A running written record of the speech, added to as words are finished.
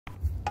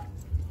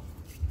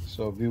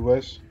So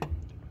viewers,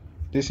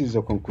 this is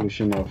the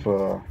conclusion of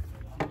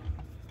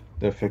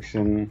the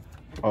fixing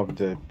of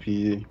the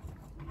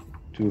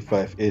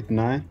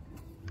P2589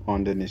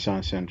 on the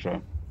Nissan Sentra,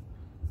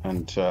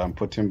 and I'm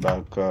putting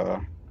back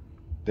the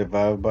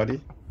valve body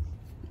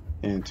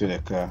into the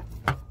car,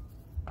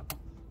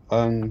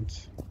 and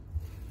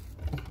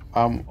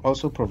I'm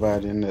also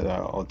providing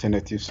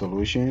alternative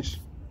solutions,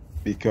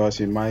 because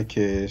in my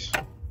case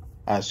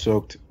I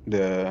soaked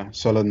the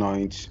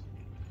solenoids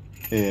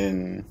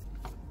in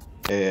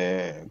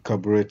a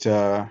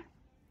carburetor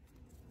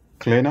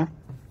cleaner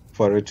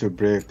for it to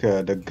break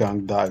the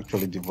gunk that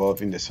actually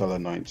developed in the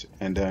solenoids,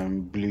 and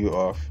then blew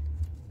off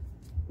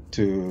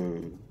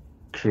to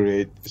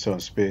create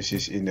some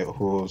spaces in the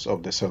holes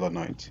of the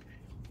solenoids.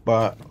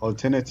 But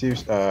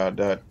alternatives are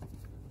that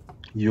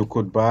you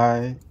could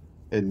buy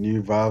a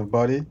new valve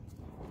body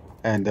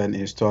and then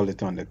install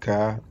it on the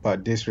car,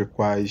 but this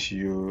requires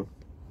you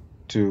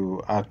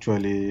to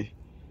actually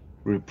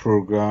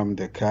reprogram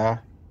the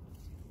car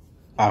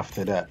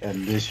after that,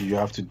 and this you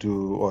have to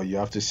do, or you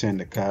have to send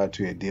the car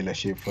to a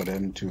dealership for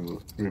them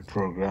to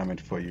reprogram it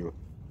for you.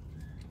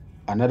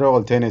 Another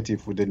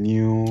alternative with the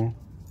new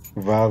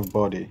valve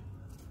body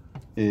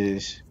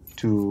is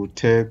to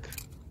take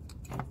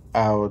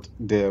out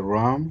the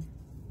RAM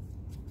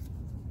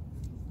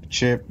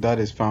chip that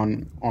is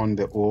found on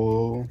the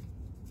old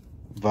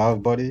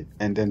valve body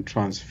and then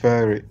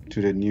transfer it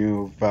to the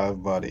new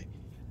valve body.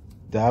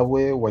 That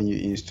way, when you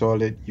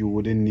install it, you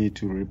wouldn't need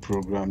to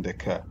reprogram the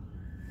car.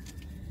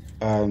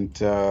 And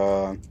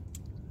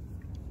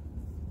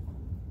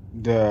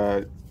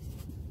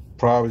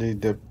probably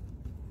the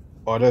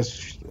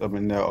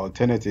the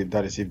alternative,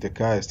 that is if the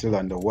car is still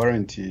under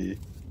warranty,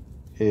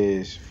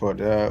 is for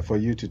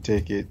you to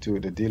take it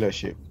to the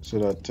dealership so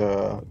that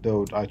they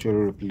would actually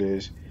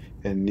replace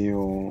a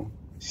new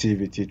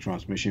CVT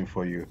transmission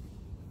for you.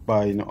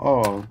 But in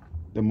all,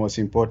 the most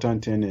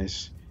important thing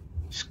is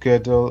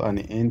schedule an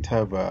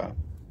interval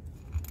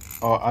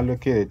or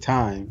allocate a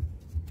time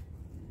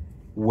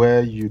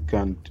where you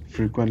can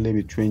frequently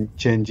be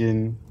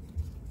changing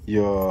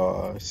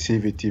your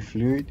CVT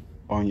fluid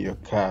on your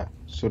car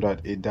so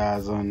that it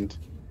doesn't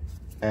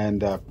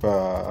end up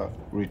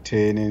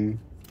retaining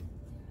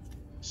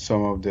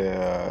some of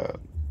the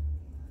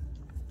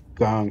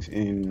gunks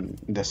in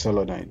the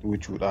solenoid,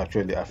 which would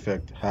actually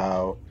affect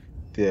how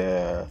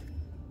the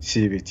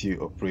CVT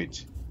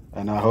operates.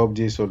 And I hope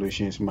these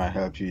solutions might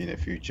help you in the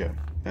future.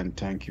 And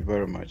thank you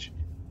very much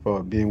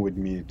for being with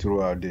me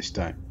throughout this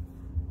time.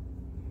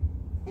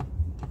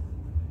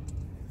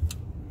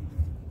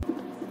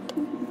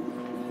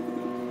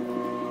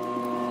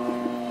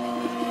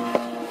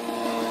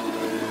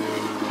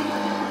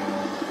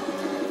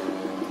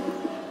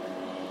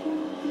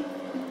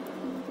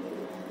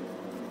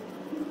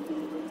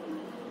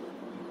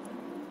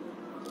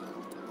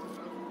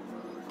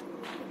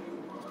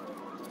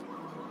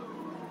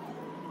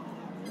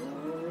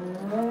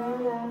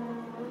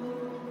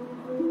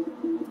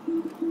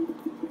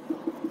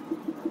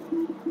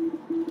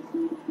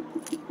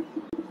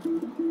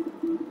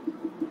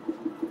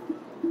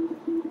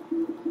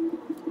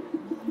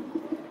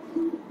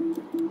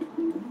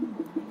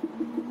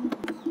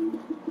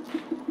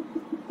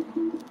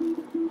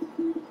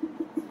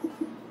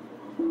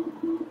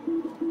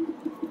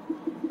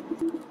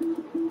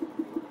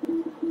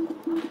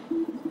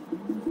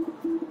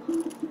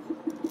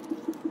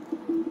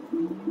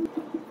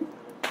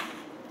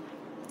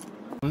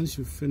 Once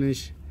you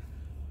finish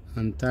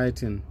and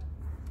tighten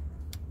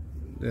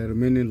the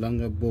remaining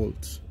longer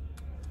bolts,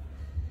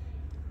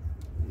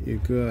 you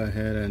go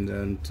ahead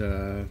and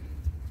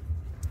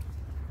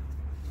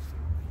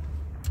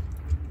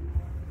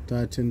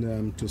tighten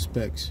them to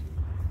specs.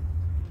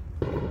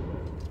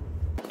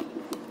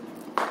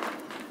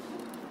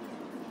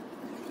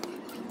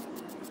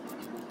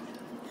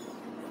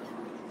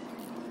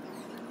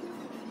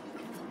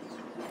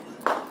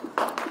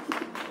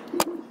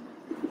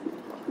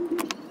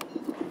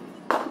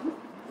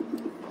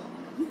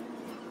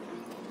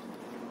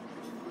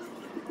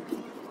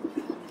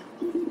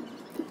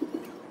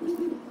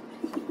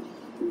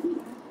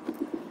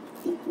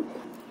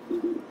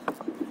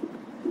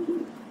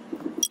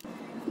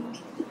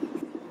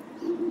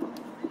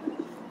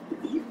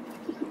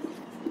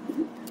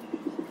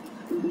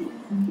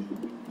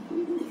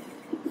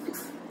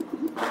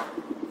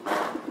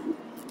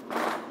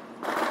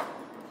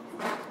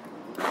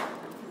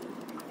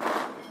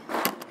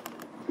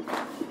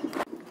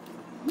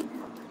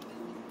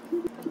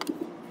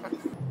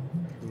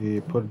 We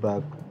put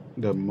back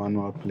the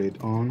manual plate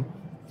on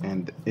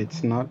and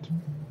its nut.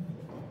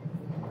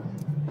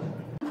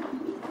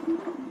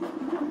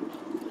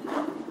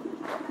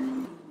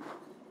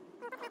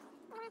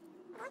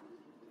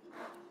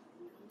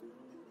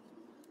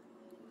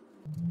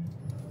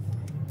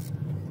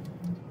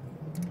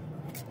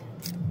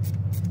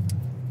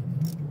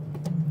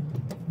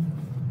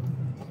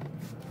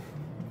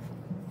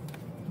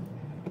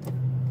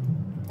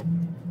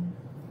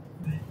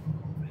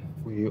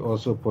 We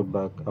also put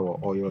back our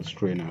oil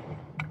strainer.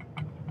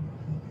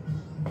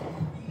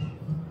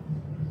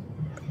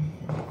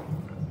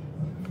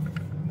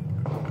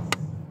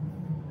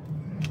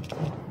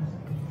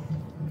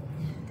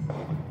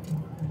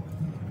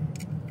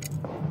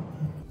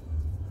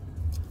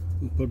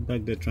 put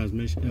back the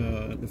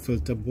transmission, the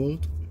filter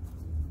bolt.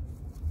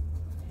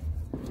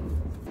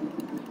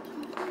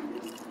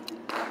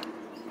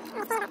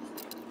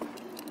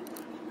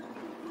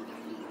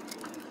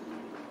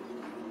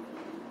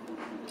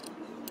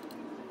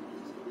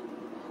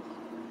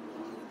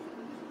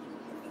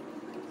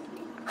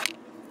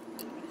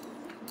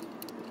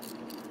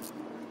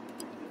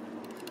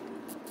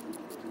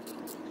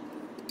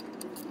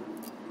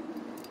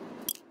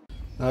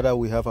 Now that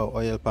we have our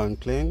oil pan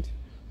cleaned,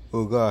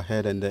 we'll go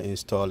ahead and then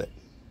install it.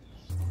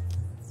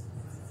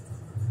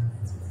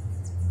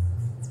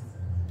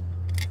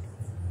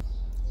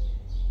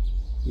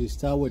 We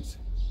start with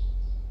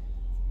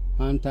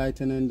hand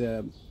tightening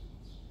the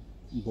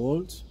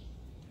bolts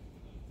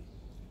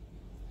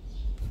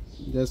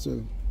just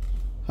to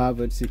have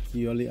it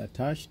securely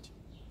attached.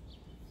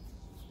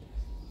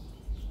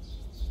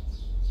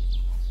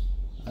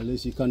 At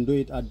least you can do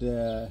it at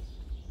the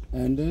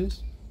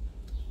endings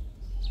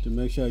to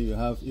make sure you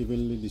have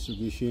evenly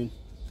distribution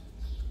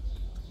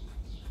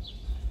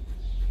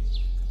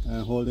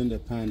and holding the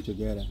pan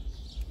together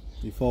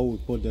before we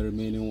put the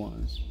remaining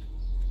ones.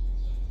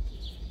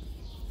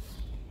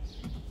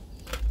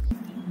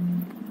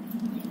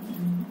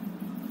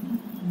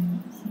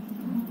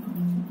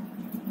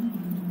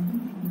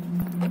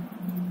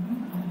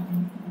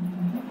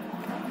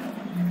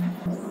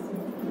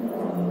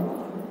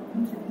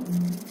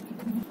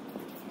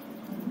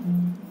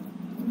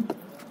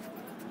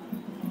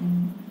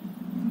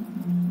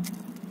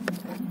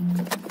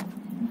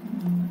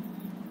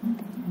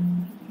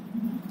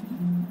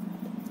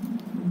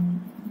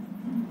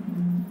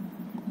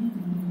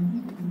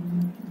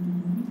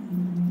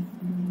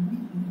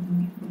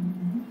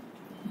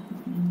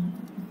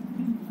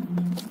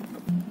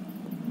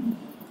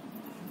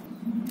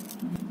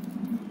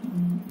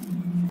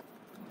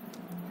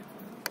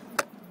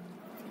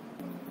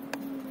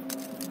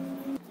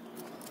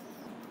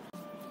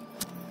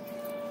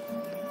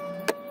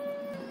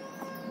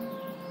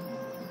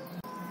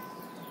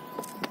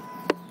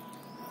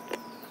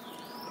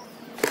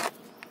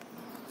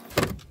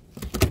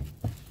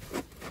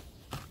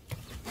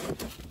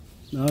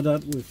 Now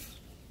that we've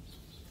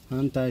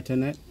hand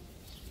tightened it,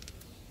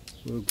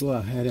 we'll go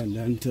ahead and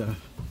then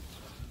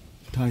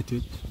tighten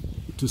it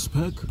to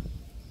spec,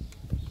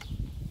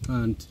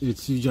 and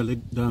it's usually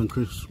done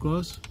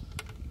crisscross.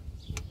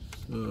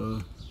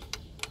 So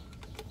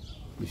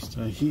we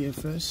start here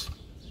first.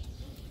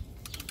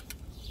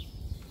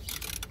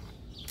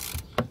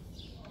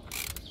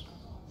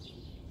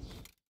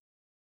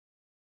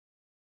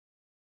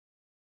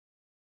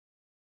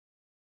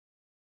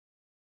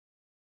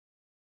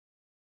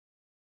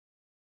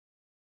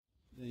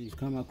 Then you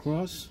come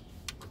across,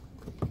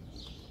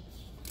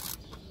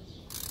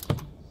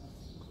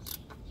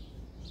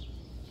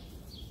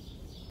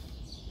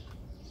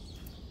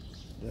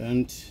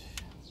 and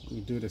we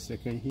do the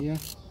second here.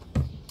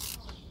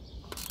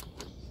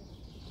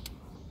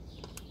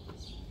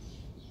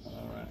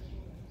 Alright,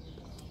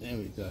 there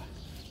we go.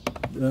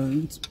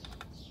 Then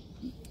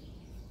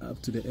up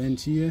to the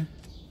end here,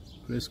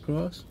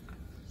 crisscross.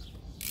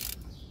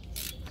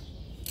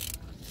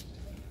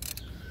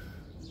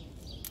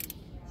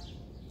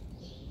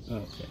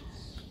 Okay,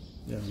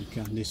 then we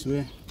come this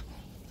way.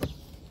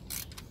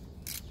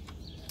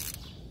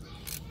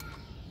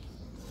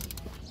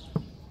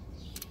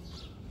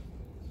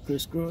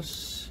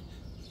 Crisscross.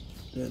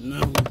 Then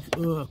now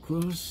we go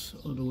across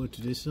all the way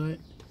to this side.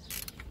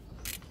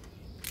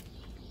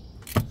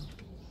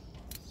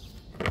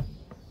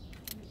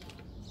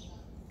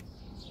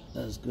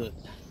 That's good.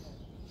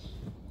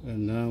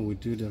 And now we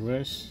do the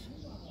rest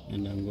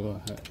and then go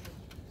ahead.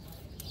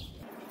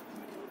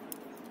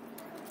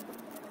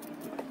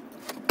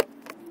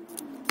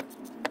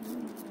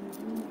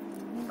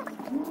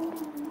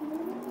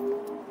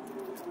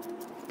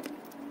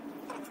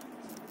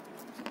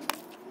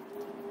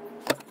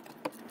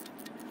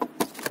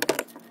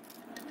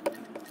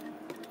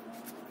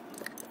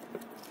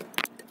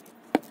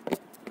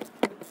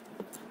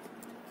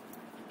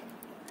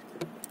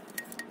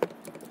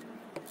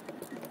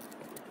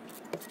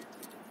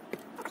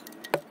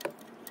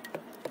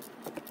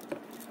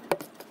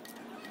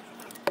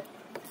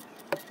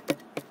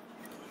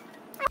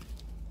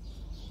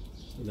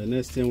 The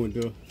next thing we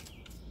do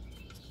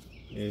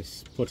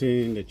is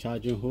putting in the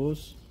charging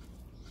hose.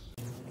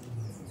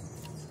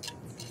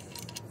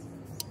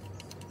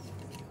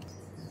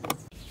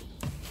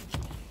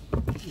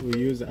 We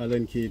use the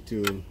Allen key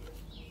to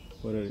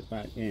put it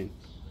back in.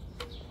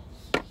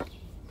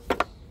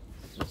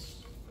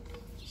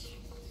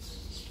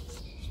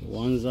 So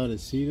once that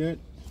is seated,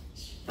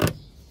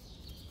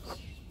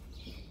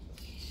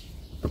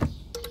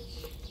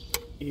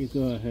 you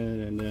go ahead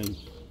and then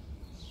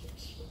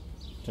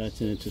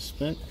tighten it to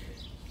spec.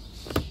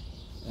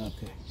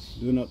 Okay,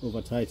 do not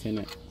over tighten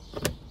it.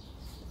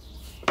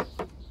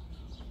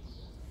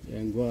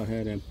 Then go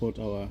ahead and put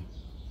our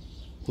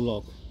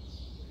plug.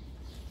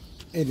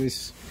 It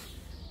is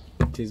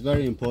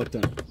very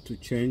important to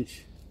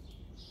change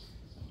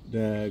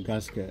the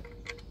gasket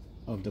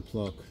of the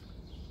plug.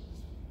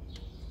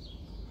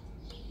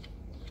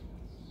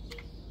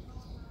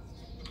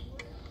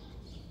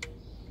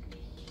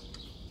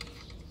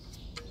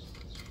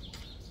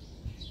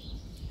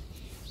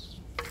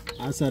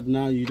 As at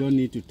now, you don't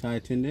need to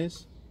tighten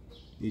this.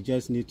 You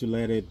just need to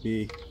let it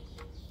be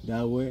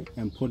that way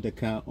and put the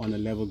car on a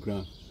level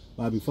ground.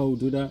 But before we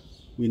do that,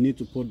 we need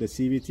to put the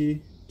CVT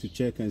to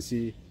check and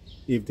see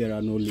if there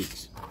are no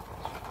leaks.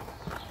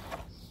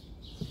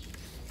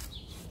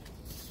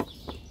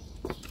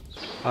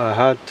 I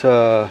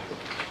had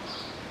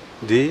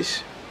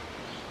these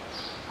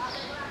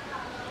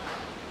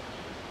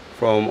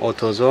from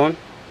AutoZone,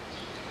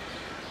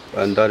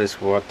 and that is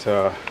what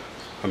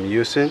I'm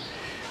using,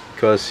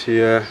 because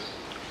here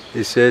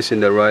it says in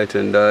the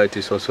writing that it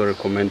is also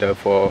recommended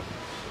for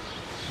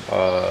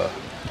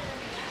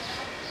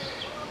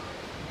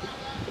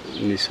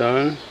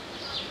Nissan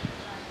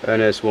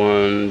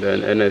NS1,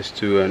 then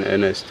NS2 and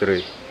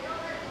NS3.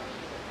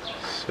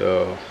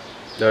 So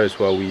that is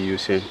what we're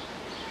using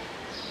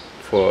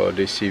for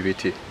the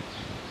CVT,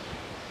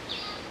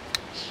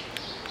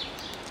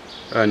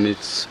 and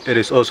it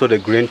is also the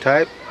green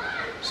type,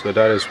 so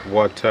that is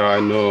what I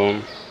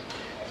know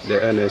the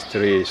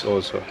NS3 is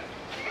also.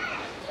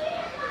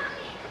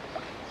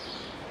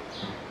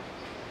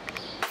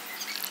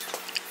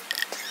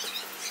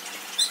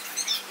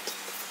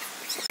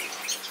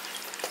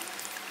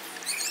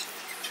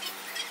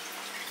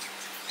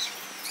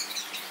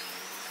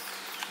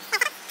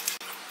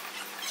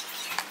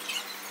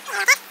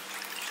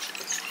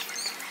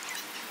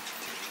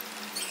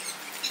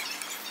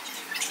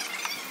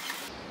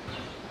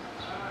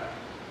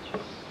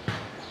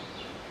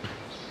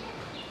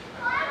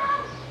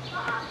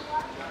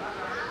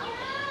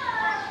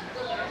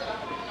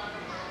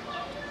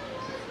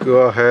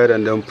 Go ahead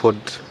and then put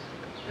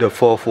the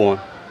fourth one.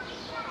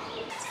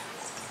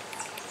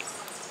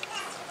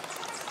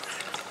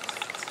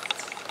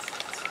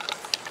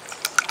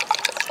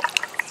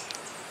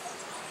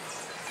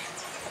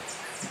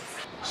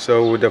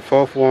 So with the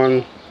fourth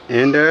one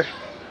in there,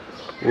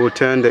 we'll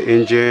turn the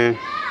engine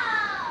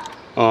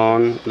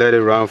on, let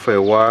it run for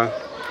a while,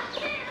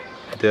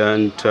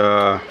 then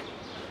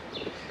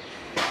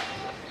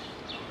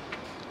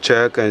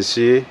check and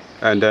see,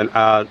 and then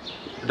add.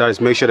 That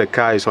is, make sure the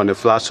car is on the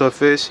flat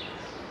surface,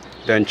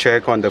 then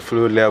check on the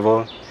fluid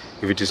level.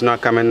 If it is not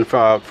coming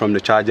from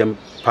the charging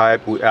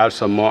pipe, we add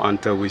some more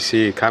until we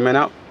see it coming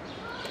out.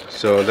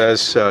 So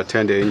let's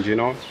turn the engine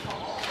on.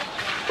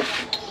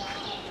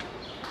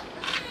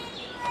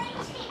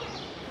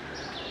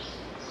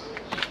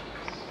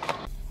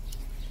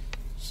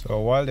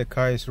 So while the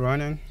car is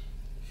running,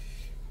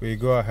 we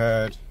go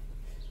ahead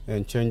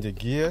and change the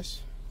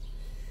gears.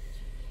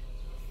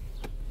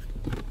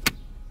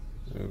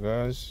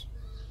 Reverse,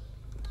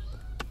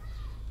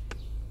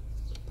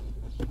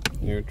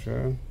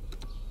 neutral,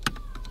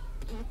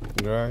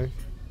 drive,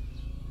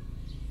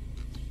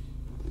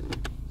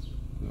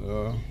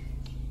 low.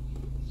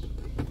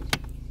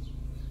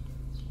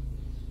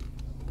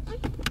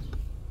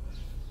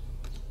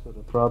 So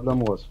the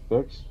problem was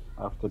fixed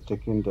after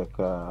taking the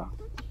car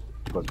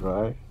for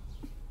drive.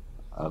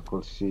 I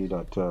could see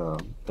that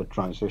the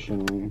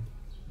transition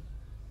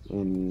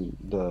in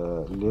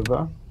the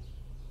lever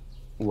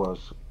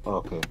was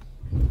okay,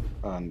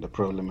 and the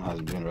problem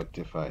has been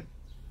rectified.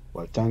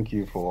 Well, thank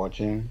you for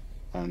watching,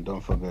 and don't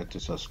forget to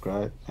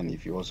subscribe, and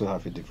if you also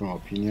have a different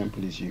opinion,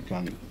 please you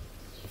can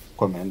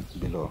comment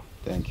below.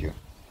 Thank you.